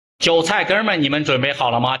韭菜根们，你们准备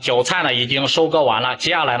好了吗？韭菜呢已经收割完了，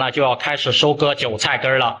接下来呢就要开始收割韭菜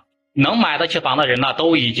根了。能买得起房的人呢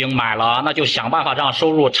都已经买了，那就想办法让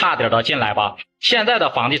收入差点的进来吧。现在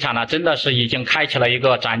的房地产呢真的是已经开启了一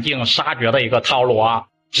个斩尽杀绝的一个套路啊！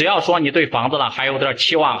只要说你对房子呢还有点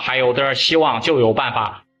期望，还有点希望，就有办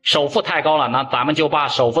法。首付太高了，那咱们就把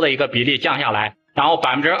首付的一个比例降下来，然后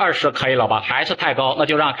20%可以了吧？还是太高，那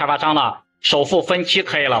就让开发商呢首付分期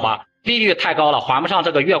可以了吧？利率太高了，还不上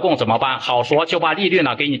这个月供怎么办？好说，就把利率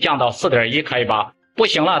呢给你降到4.1可以吧？不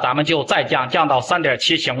行了，咱们就再降到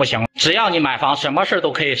3.7行不行？只要你买房，什么事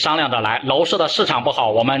都可以商量着来。楼市的市场不好，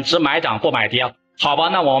我们只买涨不买跌，好吧？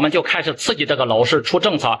那我们就开始刺激这个楼市，出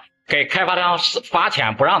政策，给开发商发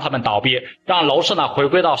钱，不让他们倒闭，让楼市呢回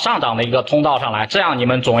归到上涨的一个通道上来，这样你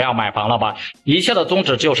们总要买房了吧？一切的宗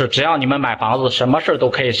旨就是，只要你们买房子，什么事都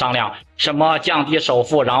可以商量，什么降低首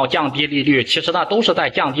付，然后降低利率，其实呢都是在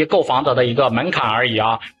降低购房者的一个门槛而已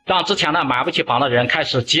啊，让之前呢买不起房的人开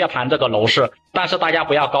始接盘这个楼市。但是大家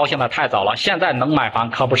不要高兴的太早了，现在能买房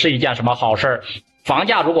可不是一件什么好事。房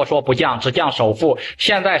价如果说不降，只降首付，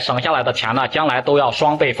现在省下来的钱呢，将来都要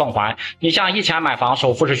双倍奉还。你像以前买房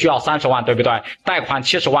首付是需要30万，对不对？贷款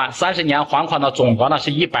70万，30年还款的总额呢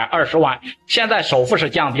是120万。现在首付是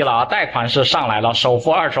降低了啊，贷款是上来了，首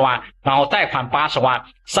付20万，然后贷款80万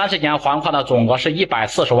，30年还款的总额是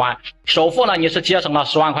140万。首付呢你是节省了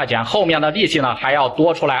10万块钱，后面的利息呢还要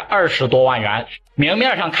多出来20多万元。明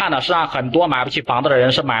面上看呢是让很多买不起房子的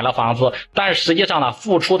人是买了房子，但是实际上呢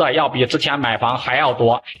付出的要比之前买房还要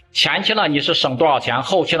多。前期呢你是省多少钱，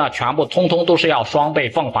后期呢全部通通都是要双倍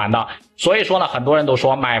奉还的。所以说呢很多人都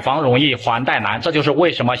说买房容易还贷难，这就是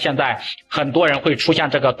为什么现在很多人会出现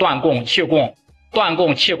这个断供弃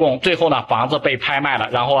供，最后呢房子被拍卖了，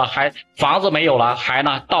然后呢还房子没有了，还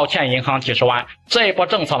呢倒欠银行几十万。这一波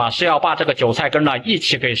政策呢是要把这个韭菜根呢一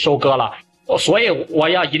起给收割了。所以我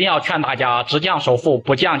一定要劝大家，只降首付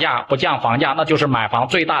不降价不降房价，那就是买房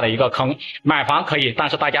最大的一个坑。买房可以，但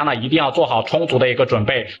是大家呢一定要做好充足的一个准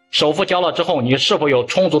备。首付交了之后，你是否有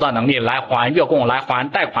充足的能力来还月供，来还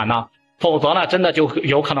贷款呢？否则呢真的就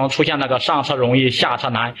有可能出现那个上车容易下车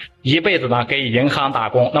难，一辈子呢给银行打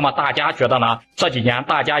工。那么大家觉得呢？这几年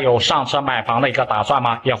大家有上车买房的一个打算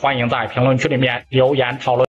吗？也欢迎在评论区里面留言讨论。